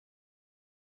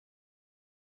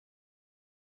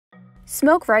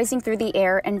Smoke rising through the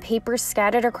air and papers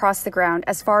scattered across the ground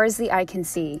as far as the eye can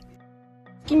see.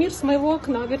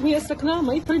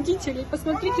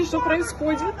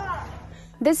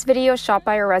 This video shot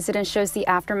by a resident shows the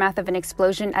aftermath of an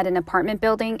explosion at an apartment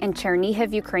building in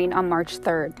Chernihiv, Ukraine on March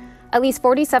 3rd. At least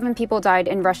 47 people died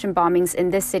in Russian bombings in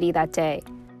this city that day.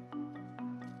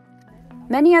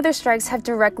 Many other strikes have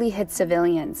directly hit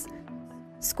civilians.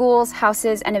 Schools,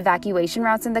 houses, and evacuation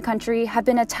routes in the country have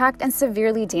been attacked and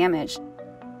severely damaged,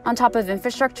 on top of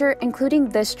infrastructure, including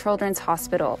this children's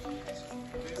hospital.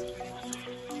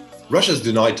 Russia's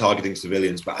denied targeting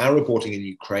civilians, but our reporting in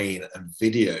Ukraine and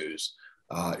videos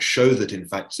show that, in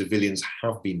fact, civilians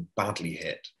have been badly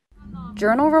hit.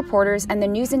 Journal reporters and the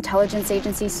news intelligence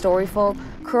agency Storyful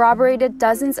corroborated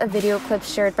dozens of video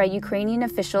clips shared by Ukrainian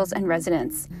officials and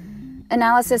residents.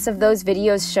 Analysis of those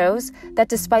videos shows that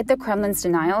despite the Kremlin's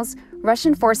denials,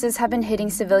 Russian forces have been hitting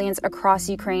civilians across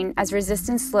Ukraine as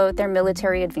resistance slowed their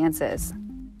military advances.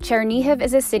 Chernihiv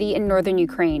is a city in northern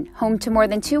Ukraine, home to more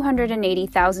than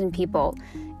 280,000 people.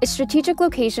 Its strategic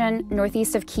location,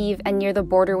 northeast of Kyiv and near the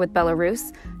border with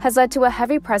Belarus, has led to a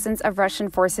heavy presence of Russian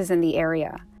forces in the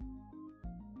area.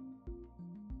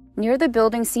 Near the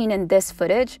building seen in this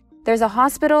footage, there's a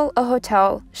hospital, a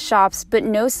hotel, shops, but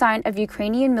no sign of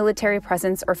Ukrainian military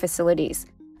presence or facilities,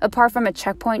 apart from a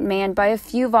checkpoint manned by a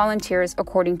few volunteers,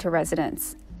 according to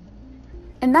residents.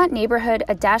 In that neighborhood,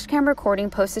 a dashcam recording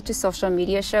posted to social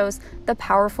media shows the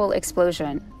powerful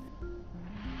explosion.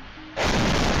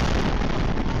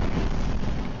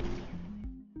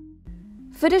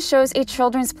 Footage shows a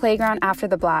children's playground after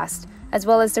the blast, as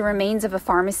well as the remains of a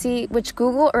pharmacy, which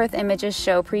Google Earth images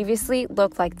show previously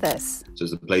looked like this. So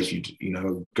it's a place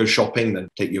you go shopping, then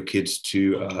take your kids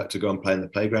to go and play in the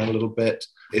playground a little bit.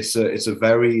 It's a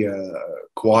very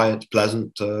quiet,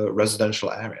 pleasant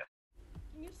residential area.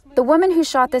 The woman who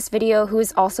shot this video, who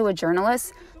is also a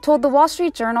journalist, told the Wall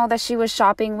Street Journal that she was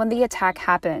shopping when the attack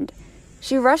happened.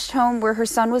 She rushed home where her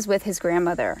son was with his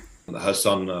grandmother. Her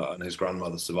son and his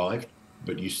grandmother survived,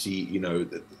 but you see,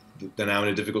 they're now in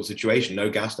a difficult situation. No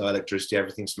gas, no electricity,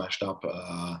 everything smashed up,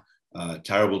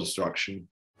 terrible destruction.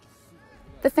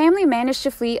 The family managed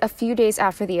to flee a few days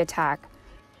after the attack.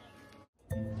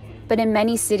 But in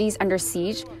many cities under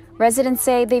siege, residents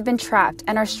say they've been trapped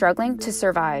and are struggling to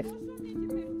survive.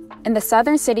 In the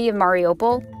southern city of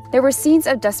Mariupol, there were scenes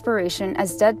of desperation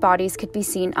as dead bodies could be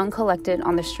seen uncollected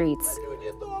on the streets.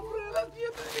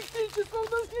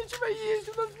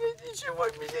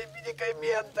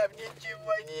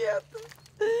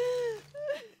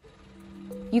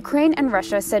 Ukraine and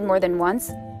Russia said more than once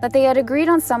that they had agreed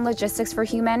on some logistics for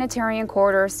humanitarian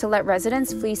corridors to let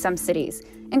residents flee some cities,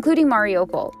 including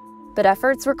Mariupol, but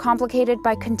efforts were complicated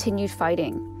by continued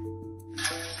fighting.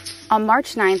 On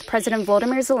March 9th, President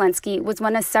Volodymyr Zelensky was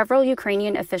one of several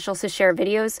Ukrainian officials to share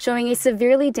videos showing a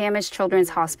severely damaged children's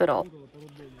hospital.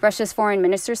 Russia's foreign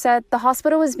minister said the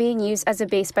hospital was being used as a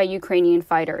base by Ukrainian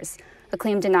fighters, a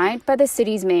claim denied by the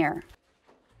city's mayor.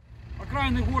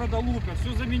 Окраины города лупят,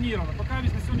 все заминировано. Пока на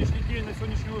сегодняшний день, на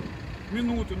сегодняшнюю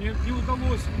минуту не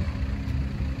удалось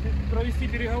провести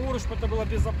переговоры, чтобы это было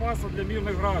безопасно для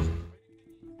мирных граждан.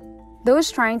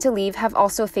 Those trying to leave have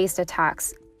also faced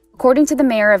attacks. According to the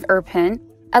mayor of Irpin,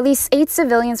 at least 8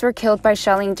 civilians were killed by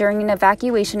shelling during an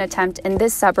evacuation attempt in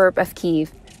this suburb of Kyiv.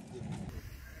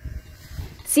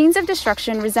 Scenes of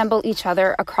destruction resemble each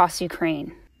other across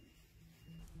Ukraine.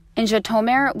 In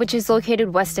Zhytomyr, which is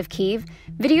located west of Kyiv,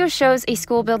 video shows a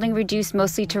school building reduced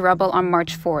mostly to rubble on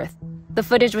March 4th. The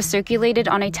footage was circulated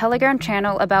on a Telegram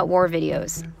channel about war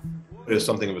videos. It is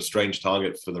something of a strange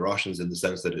target for the Russians in the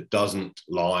sense that it doesn't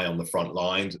lie on the front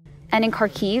lines. And in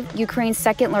Kharkiv, Ukraine's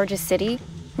second largest city,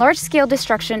 large-scale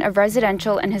destruction of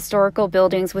residential and historical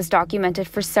buildings was documented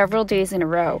for several days in a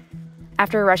row,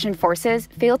 after Russian forces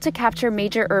failed to capture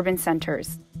major urban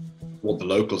centers. What the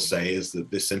locals say is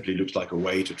that this simply looks like a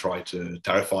way to try to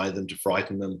terrify them, to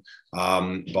frighten them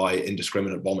by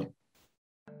indiscriminate bombing.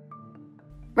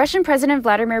 Russian President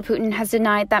Vladimir Putin has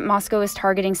denied that Moscow is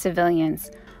targeting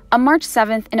civilians. On March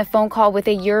 7th, in a phone call with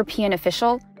a European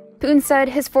official, Putin said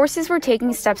his forces were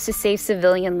taking steps to save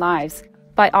civilian lives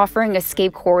by offering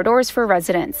escape corridors for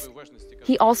residents.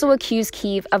 He also accused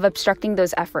Kyiv of obstructing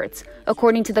those efforts,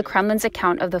 according to the Kremlin's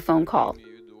account of the phone call.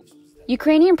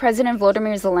 Ukrainian President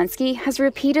Volodymyr Zelensky has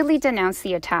repeatedly denounced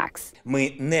the attacks.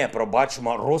 Ми не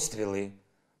пробачимо розстріли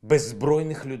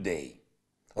беззбройних людей,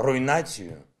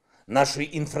 руйнацію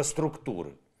нашої інфраструктури.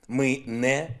 Ми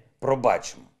не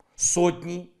пробачимо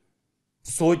сотні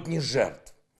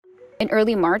жертв. In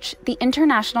early March, the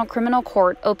International Criminal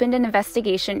Court opened an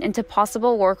investigation into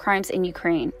possible war crimes in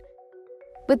Ukraine.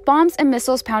 With bombs and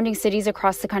missiles pounding cities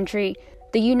across the country,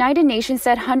 The United Nations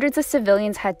said hundreds of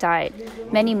civilians had died,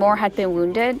 many more had been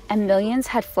wounded, and millions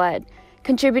had fled,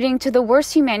 contributing to the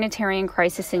worst humanitarian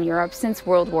crisis in Europe since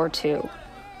World War II.